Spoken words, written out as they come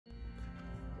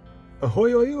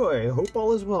Ahoy, ahoy, ahoy, hope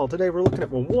all is well. Today we're looking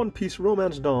at my One Piece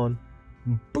Romance Dawn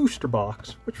booster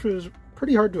box, which was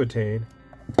pretty hard to attain.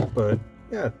 But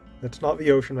yeah, that's not the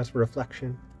ocean, that's the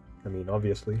reflection. I mean,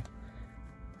 obviously.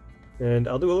 And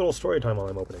I'll do a little story time while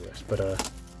I'm opening this, but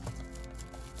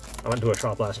I went to a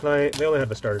shop last night. They only had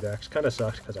the starter decks. Kind of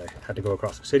sucked because I had to go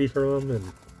across the city for them,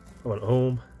 and I went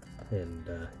home. And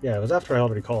yeah, it was after I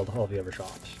already called all the other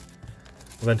shops.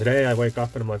 And then today I wake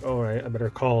up and I'm like, oh, right, I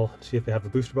better call, see if they have the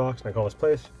booster box, and I call this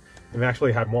place. And they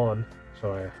actually had one,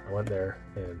 so I went there,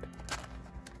 and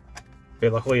they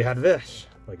luckily had this.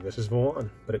 Like, this is the one,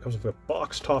 but it comes with a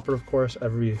box topper, of course.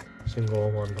 Every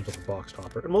single one comes with a box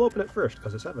topper. And we'll open it first,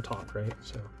 because it's at the top, right?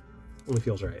 So, only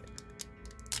feels right.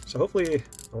 So hopefully,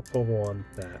 I'll pull the one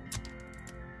that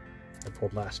I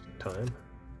pulled last time.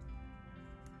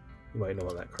 You might know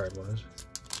what that card was.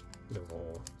 You know, the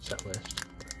whole set list.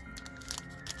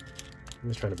 I'm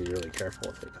just trying to be really careful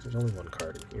with it, because there's only one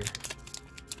card in here.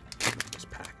 This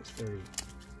pack is very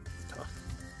tough.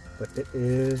 But it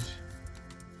is...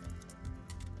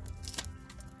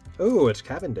 Oh, it's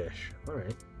Cavendish. Alright.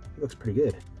 It looks pretty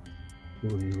good.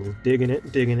 Ooh, digging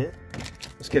it, digging it.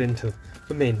 Let's get into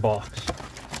the main box.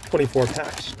 24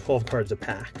 packs, 12 cards a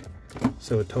pack.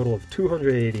 So a total of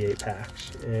 288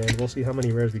 packs. And we'll see how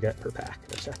many rares we get per pack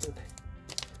in a second.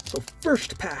 So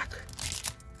first pack.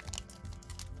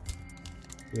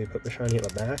 We put the shiny at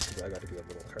the back, because I gotta do a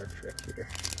little card trick here.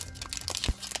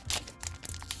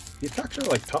 These packs are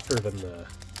like tougher than the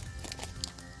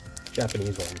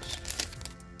Japanese ones.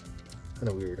 Kind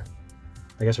of weird.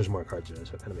 I guess there's more cards in it,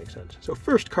 so it kind of makes sense. So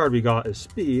first card we got is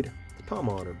Speed,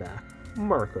 Tama on her back,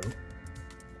 Marco,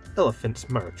 Elephant's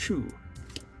Marchu.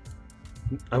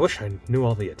 I wish I knew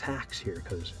all the attacks here,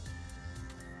 because...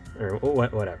 Or, oh,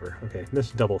 whatever. Okay,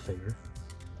 Miss Double Finger.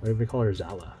 Why do we call her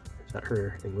Zala? Is that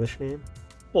her English name?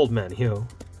 Old Man Hyo.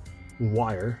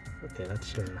 Wire. Okay,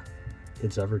 that's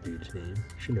his other dude's name.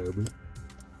 Shinobu.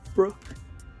 Brooke.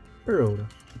 Verona.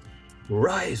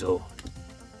 Rizal.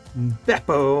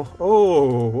 Beppo.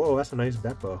 Oh, whoa, that's a nice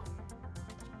Beppo.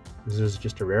 This is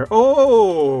just a rare.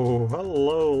 Oh,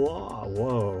 hello, Law.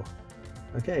 Whoa.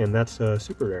 Okay, and that's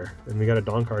super rare. And we got a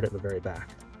Dawn card at the very back.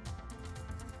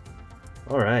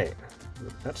 Alright.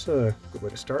 That's a good way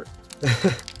to start.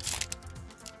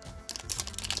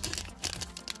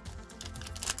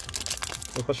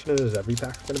 The question is every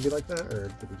pack going to be like that, or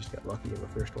did we just get lucky in the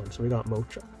first one? So we got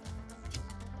Mocha.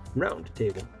 Round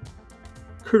Table.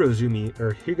 Kurozumi,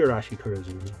 or Higurashi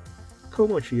Kurozumi.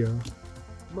 Komochio.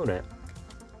 Monet.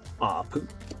 Apu.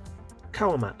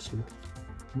 Kawamatsu.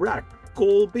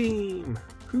 Radical Beam.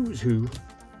 Who's Who.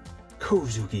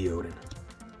 Kozuki Oden.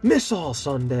 Miss All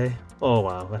Sunday. Oh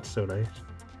wow, that's so nice.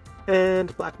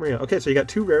 And Black Maria. Okay, so you got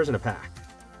two rares in a pack.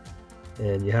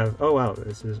 And you have, oh wow,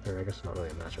 this is, or I guess it's not really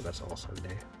a matchup, that's All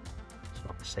Sunday. It's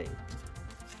not the same.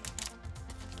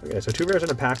 Okay, so two rares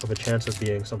in a pack with a chance of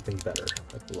being something better,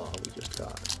 like the Law we just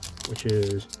got. Which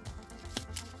is,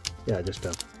 yeah, just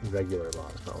a regular Law,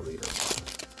 it's not a leader.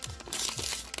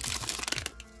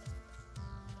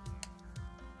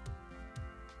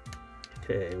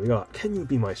 Okay, we got Can You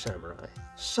Be My Samurai?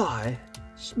 Sai,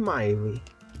 Smiley,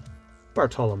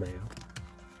 Bartolomeo,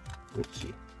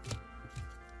 Oopsie,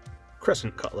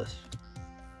 Crescent Cutlass,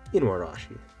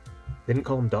 Inuarashi. They didn't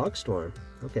call him Dogstorm.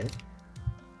 Okay.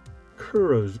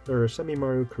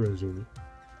 Semimaru Kurozumi.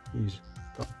 He's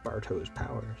got Barto's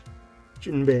powers.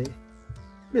 Jinbei,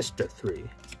 Mr. 3,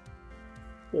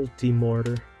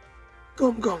 Ultimortar,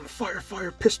 Gum Gum Fire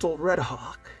Fire Pistol Red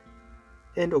Hawk,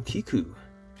 and Okiku.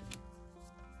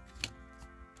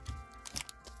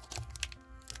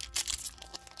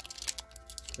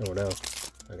 Oh no. Okay,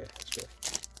 that's good.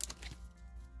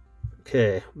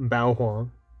 Okay, Bao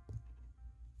Huang,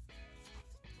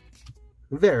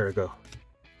 Verigo,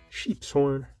 Sheep's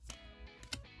Horn,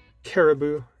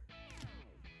 Caribou,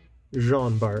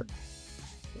 Jean Bart,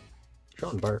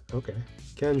 okay,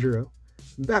 Kanjuro,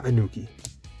 Babanuki,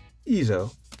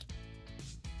 Izo,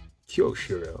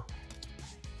 Kyoshiro,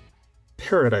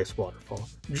 Paradise Waterfall,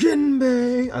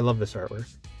 Jinbei, I love this artwork,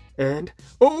 and,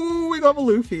 oh, we got a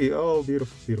Luffy, oh,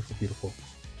 beautiful, beautiful, beautiful.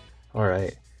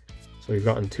 Alright, so we've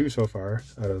gotten 2 so far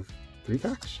out of 3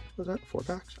 packs? Was that 4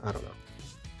 packs? I don't know.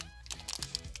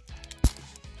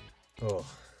 Oh,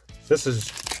 this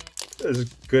is as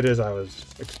good as I was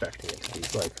expecting it to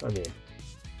be. Like, I mean,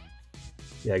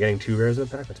 yeah, getting 2 rares in a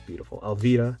pack, that's beautiful.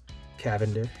 Alvida,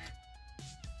 Cavendish,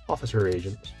 Officer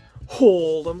Agents,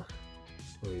 Hold'em,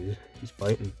 oh, he's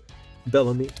fighting,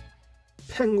 Bellamy,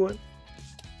 Penguin,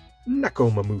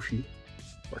 Nekomamushi,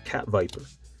 or Cat Viper,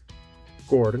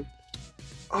 Gordon,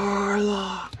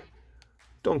 Arlong,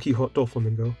 Don Quixote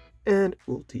Doflamingo, and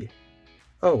Ulti.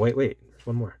 Oh, wait, there's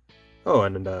one more. Oh,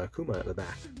 and Kuma at the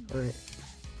back. Alright.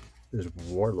 This is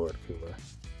Warlord Kuma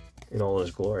in all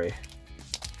his glory.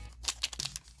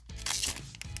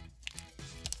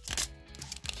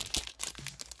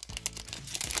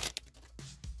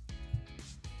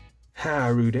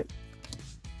 Haruden.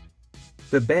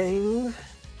 Bang.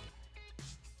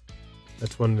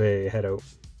 That's when they head out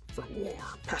for war.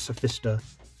 Pacifista.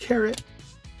 Carrot.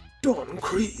 Dawn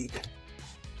Krieg.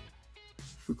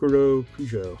 Fukuro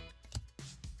Kujo.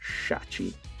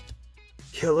 Shachi.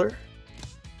 Killer.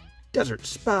 Desert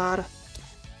Spada.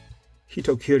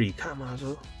 Hitokiri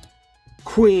Kamazo.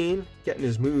 Queen, getting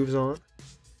his moves on.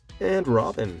 And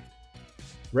Robin.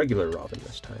 Regular Robin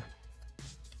this time.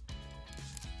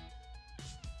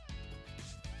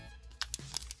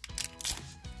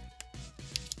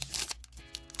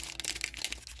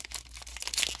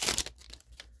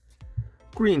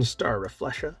 Green Star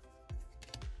Reflesha.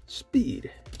 Speed.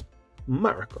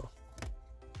 Mariko.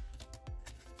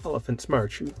 Elephant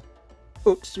Smarchu.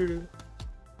 Otsuru.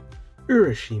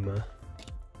 Urashima.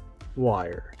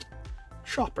 Wire.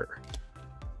 Chopper.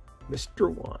 Mr.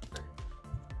 One.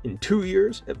 In 2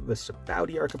 years, it was about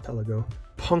the archipelago.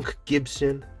 Punk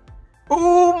Gibson.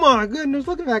 Oh my goodness,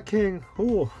 look at that king.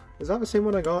 Oh, is that the same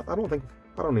one I got? I don't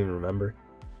even remember.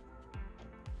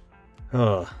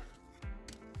 I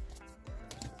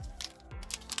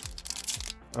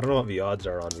don't know what the odds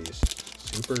are on these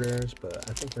super rares, but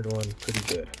I think they're doing pretty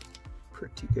good.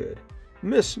 Pretty good.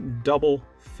 Miss Double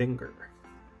Finger.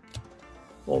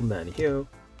 Old Man Hyo.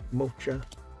 Mocha.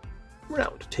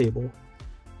 Round Table.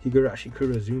 Higurashi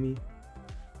Kurazumi.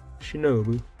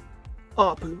 Shinobu.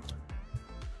 Apu.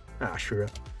 Ashura.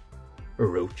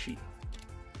 Orochi.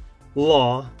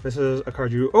 Law. This is a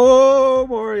card you... Oh,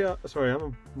 Moria! Sorry, I'm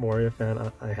a Moria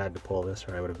fan. I had to pull this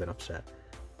or I would have been upset.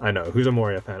 I know. Who's a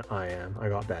Moria fan? I am. I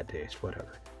got bad taste.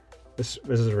 Whatever. This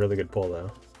is a really good pull,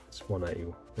 though. It's one that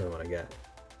you really want to get.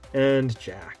 And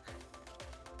Jack.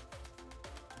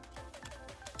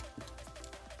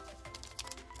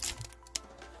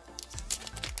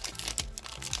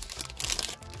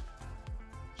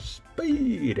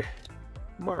 Speed.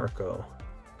 Marco.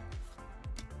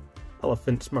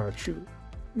 Elephant Smarchu.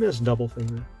 Miss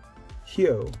Doublefinger.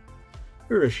 Hyo.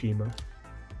 Urashima.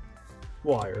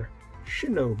 Wire.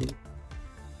 Shinobi.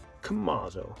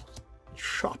 Kamazo.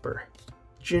 Chopper.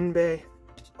 Jinbei.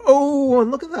 Oh,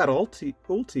 and look at that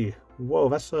ulti. Whoa,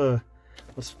 that's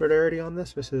what's the rarity on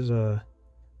this? This is a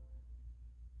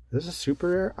super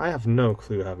rare? I have no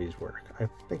clue how these work. I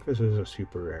think this is a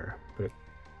super rare, but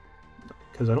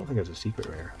because I don't think it's a secret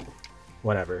rare.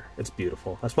 Whatever. It's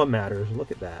beautiful. That's what matters.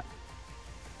 Look at that.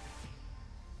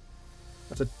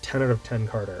 That's a 10 out of 10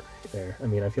 card art right there. I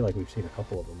mean, I feel like we've seen a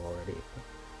couple of them already.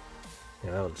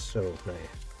 Yeah, that one's so nice.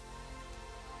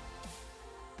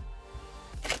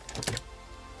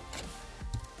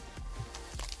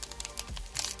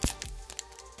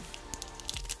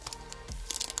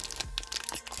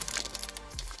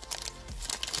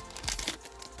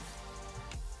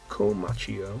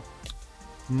 Komachio.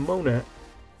 Monet.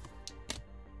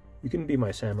 You Can Be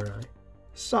My Samurai.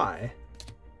 Sai.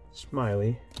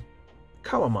 Smiley.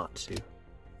 Kawamatsu.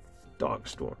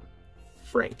 Dogstorm.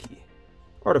 Frankie.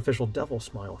 Artificial Devil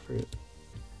Smile Fruit.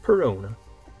 Perona.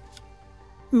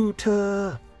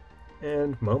 Uta.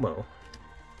 And Momo.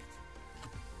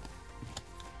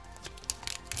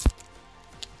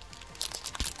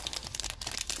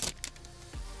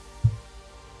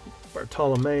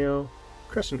 Bartolomeo.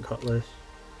 Crescent Cutlass.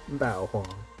 Bao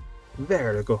Huang.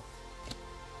 Vertigo.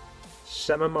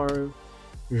 Semimaru.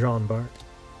 Jean Bart.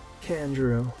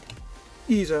 Kanjuro.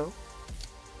 Izo.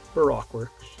 Baroqueworks.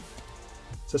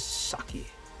 Sasaki.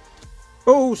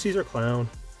 Oh, Caesar Clown.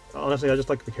 Honestly, I just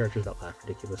like the characters that laugh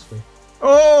ridiculously.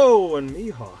 Oh, and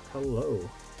Mihawk. Hello.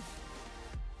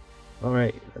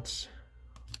 Alright, that's...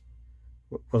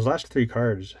 Those last 3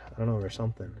 cards, I don't know, or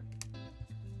something.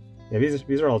 Yeah,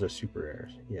 these are all just super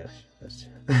rares. Yes, that's...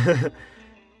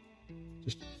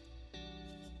 just...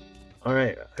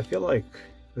 Alright, I feel like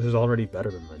this is already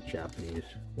better than the Japanese.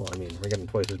 Well, I mean, we're getting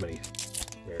twice as many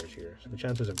rares here, so the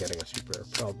chances of getting a super are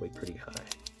probably pretty high.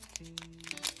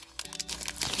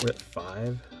 We're at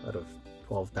 5 out of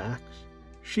 12 packs.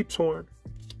 Sheep's Horn.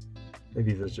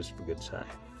 Maybe that's just for good side.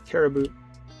 Caribou.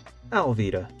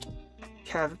 Alvita.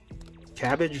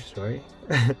 Cabbage, sorry.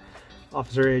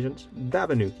 Officer Agents.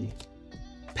 Babanuki.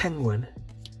 Penguin.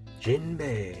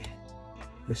 Jinbei.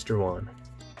 Mr. One.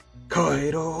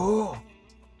 Kaido.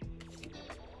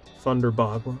 Thunder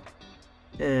Bagua.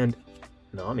 And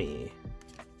Nani.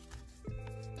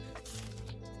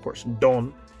 Of course,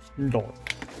 Don.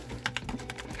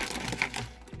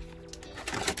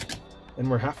 And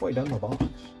we're halfway done the box.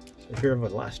 So here are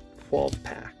the last 12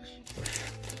 packs.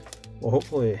 Will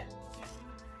hopefully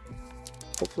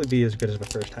be as good as the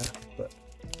first half, but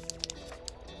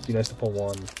it'd be nice to pull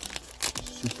one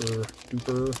super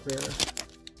duper rare.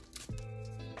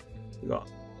 We got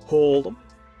Hold'em,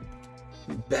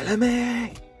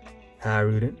 Bellamy,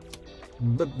 Haruden,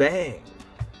 Babang,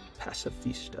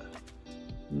 Pacifista,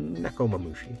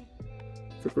 Nekomamushi,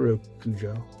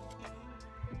 Fukurokujo,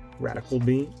 Radical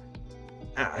Beam,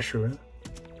 Ashura,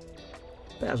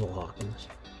 Basil Hawkins,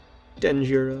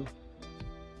 Denjiro,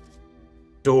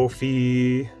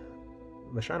 Dofi.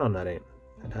 The shine on that ain't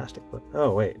fantastic, but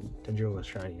oh wait, Denjiro was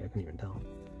shiny, I couldn't even tell.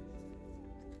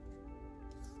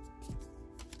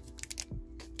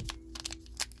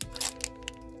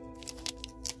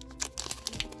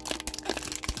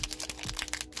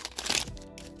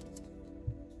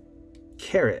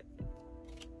 Carrot,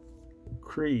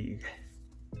 Krieg,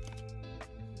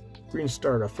 Green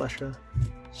Star Reflesha,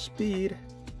 Speed,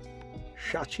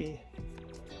 Shachi,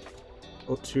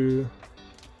 Otsu,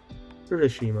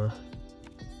 Urashima,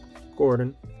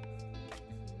 Gordon,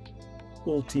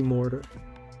 Ultimortar,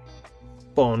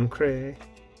 Boncray,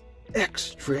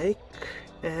 X-Drake,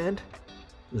 and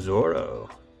Zoro.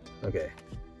 Okay,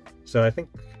 so I think,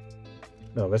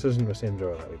 no, this isn't the same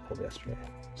Zoro that we pulled yesterday.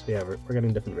 So yeah, we're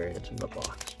getting different variants in the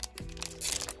box.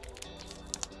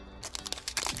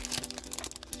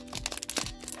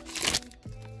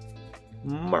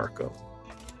 Marco,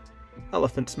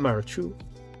 Elephant's Marichu,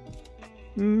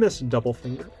 Miss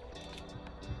Doublefinger,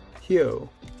 Hyo,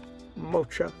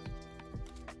 Mocha,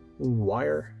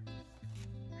 Wire,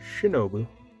 Shinobu,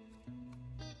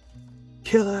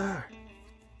 Killer,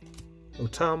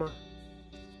 Otama,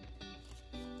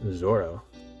 Zoro,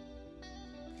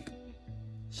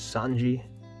 Sanji.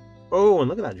 Oh, and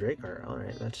look at that Drake art.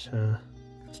 Alright, that's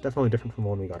definitely different from the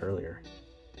one we got earlier.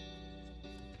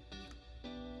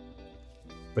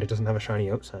 But it doesn't have a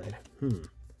shiny outside.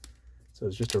 So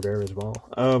it's just a rare as well.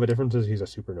 Oh, the difference is he's a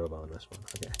supernova on this one.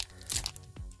 Okay.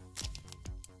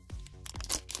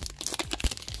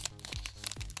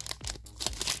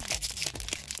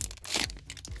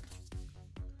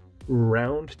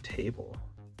 Round Table.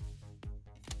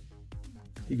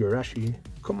 Higurashi,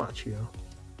 Komachio,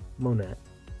 Monet.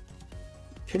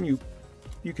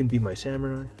 You can be my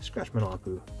samurai, Scratch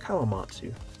Manapu,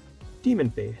 Kawamatsu, Demon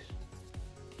Face,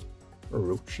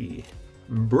 Orochi,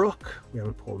 Brook, we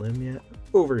haven't pulled him yet,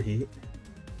 Overheat,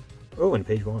 oh, and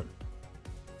page 1.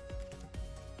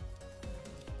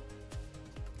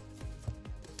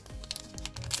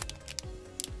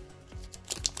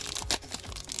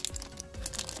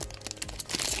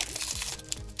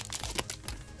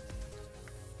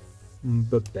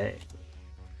 Babang,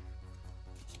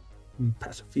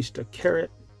 Pacifista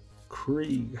Carrot,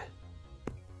 Krieg,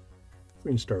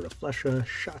 Green Star Reflesha,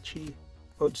 Shachi,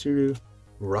 Otsuru,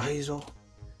 Rizal,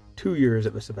 2 years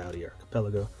at the Savali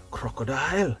Archipelago,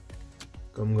 Crocodile,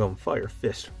 Gum Gum Fire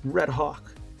Fist, Red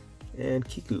Hawk, and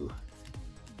Kiku.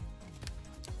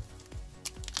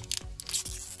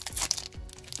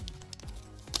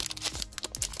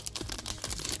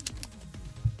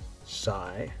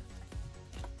 Sai,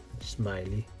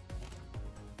 Smiley,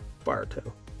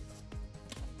 Barto,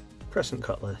 Crescent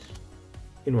Cutlass,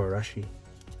 Inuarashi,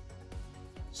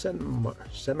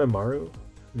 Semimaru,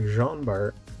 Jean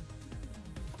Bart,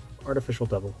 Artificial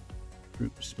Devil,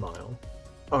 Fruit Smile,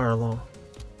 Arlong,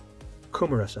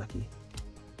 Komurasaki,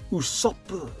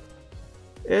 Usopp,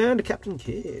 and Captain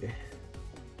Kid.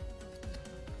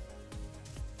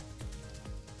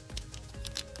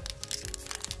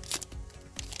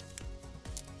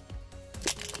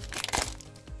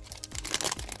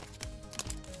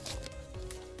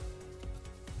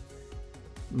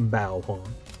 Baohuan,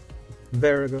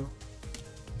 Verigo,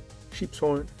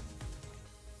 Sheepshorn,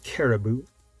 Caribou,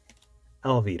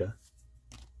 Alvita,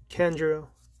 Kanjuro,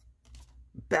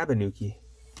 Babanuki,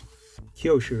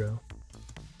 Kyoshiro,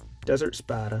 Desert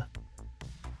Spada,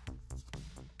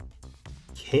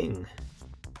 King,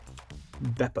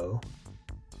 Beppo.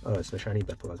 Oh, it's the shiny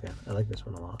Beppo again. I like this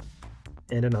one a lot.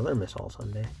 And another Miss All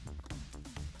Sunday.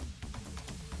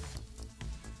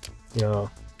 You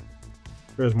know,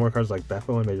 if there was more cards like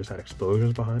Beppo and they just had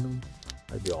explosions behind them,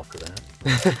 I'd be all for that.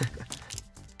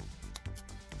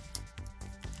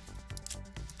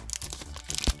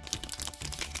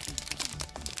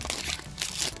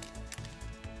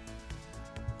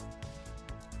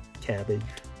 Cabbage,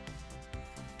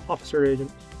 Officer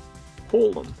Agent,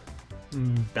 Hold'em,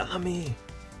 Bellamy,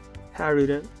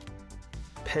 Haruden,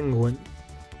 Penguin,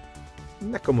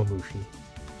 Nekomamushi,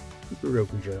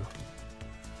 Fukurokujo,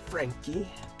 Frankie,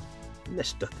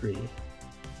 Mr. 3,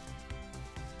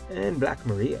 and Black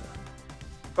Maria,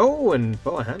 Oh, and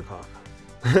Boa Hancock.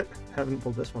 Haven't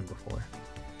pulled this one before.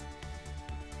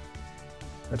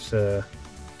 That's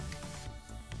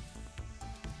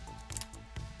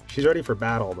she's ready for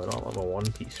battle, but all of a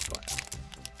one-piece spot.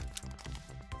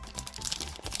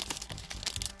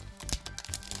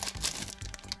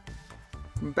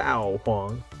 Bao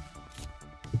Huang.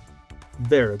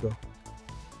 Verigo.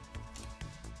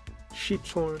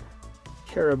 Sheep's Horn.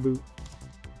 Caribou.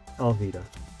 Alvida.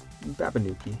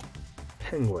 Babanuki.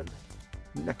 Penguin.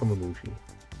 Nekomamushi.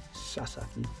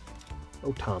 Sasaki.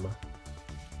 Otama.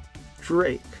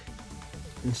 Drake.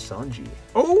 And Sanji.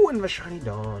 Oh, and Vashani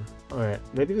Dawn. Alright,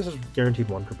 maybe this is guaranteed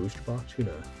one per booster box. Who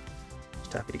knows?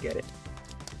 Just happy to get it.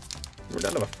 We're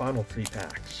down to the final 3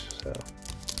 packs, so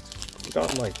we've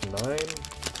gotten like 9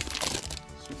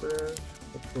 super,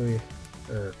 hopefully,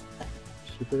 or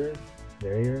super,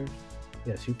 there,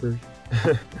 yeah, supers.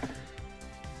 I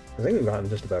think we've gotten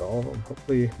just about all of them.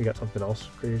 Hopefully we got something else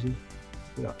crazy.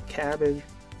 We got Cabbage,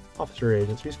 Officer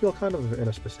Agents. These feel kind of in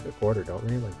a specific order, don't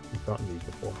they? Like we've gotten these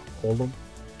before. Hold'em,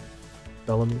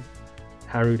 Bellamy,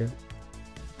 Haruda,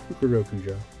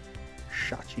 Fukurokujo,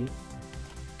 Shachi,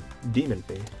 Demon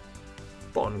Face,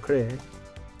 Bon Cray,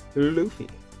 Luffy,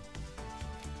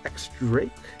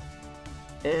 X-Drake,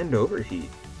 and Overheat.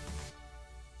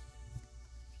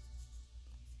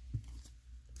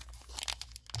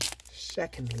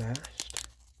 Second last.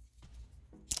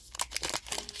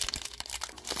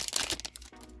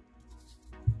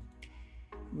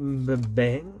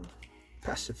 Bang,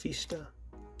 Pacifista,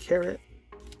 Carrot,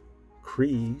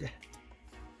 Krieg,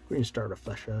 Green Star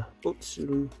Reflesha,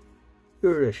 Otsuru,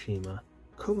 Urashima,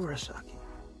 Komurasaki,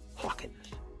 Hawkins,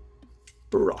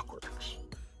 Rockworks,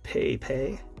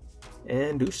 Pei,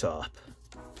 and Usopp.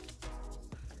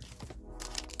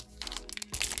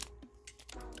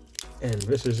 And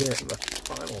this is it, the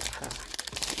final pack.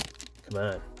 Come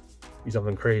on, be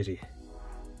something crazy.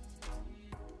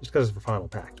 Just because it's the final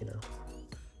pack, you know.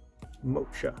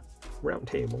 Mocha, Round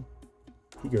Table,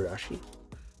 Higurashi,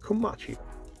 Komachi,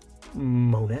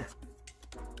 Monet,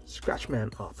 Scratchman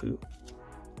Apu,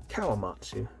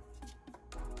 Kawamatsu,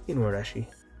 Inuarashi,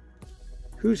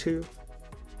 Who's Who,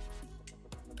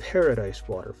 Paradise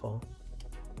Waterfall,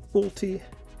 Ulti.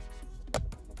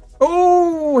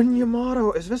 Oh, and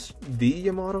Yamato. Is this the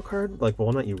Yamato card? Like the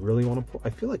one that you really want to pull? I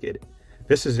feel like it.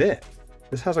 This is it.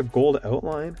 This has a gold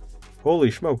outline. Holy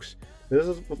smokes. This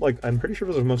is like, I'm pretty sure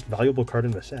this is the most valuable card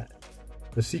in the set.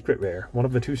 The secret rare. One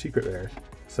of the 2 secret rares.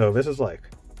 So this is like,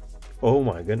 oh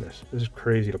my goodness. This is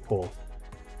crazy to pull.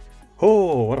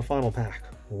 Oh, what a final pack.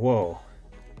 Whoa.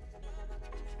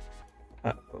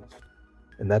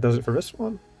 And that does it for this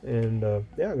one. And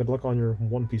yeah, good luck on your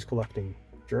One Piece collecting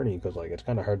journey, because like it's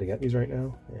kind of hard to get these right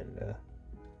now. And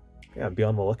yeah, be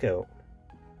on the lookout.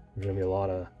 There's gonna be a lot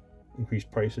of increased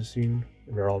prices soon,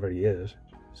 and there already is.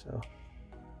 So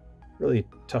really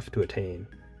tough to attain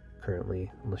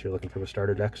currently, unless you're looking for the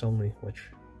starter decks only, which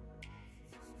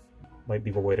might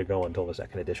be the way to go until the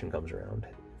second edition comes around,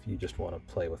 if you just want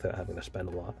to play without having to spend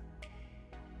a lot.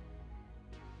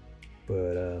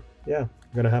 But yeah,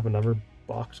 I'm gonna have another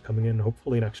box coming in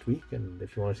hopefully next week, and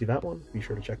if you want to see that one, be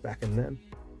sure to check back in then.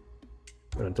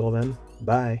 But until then,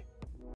 bye.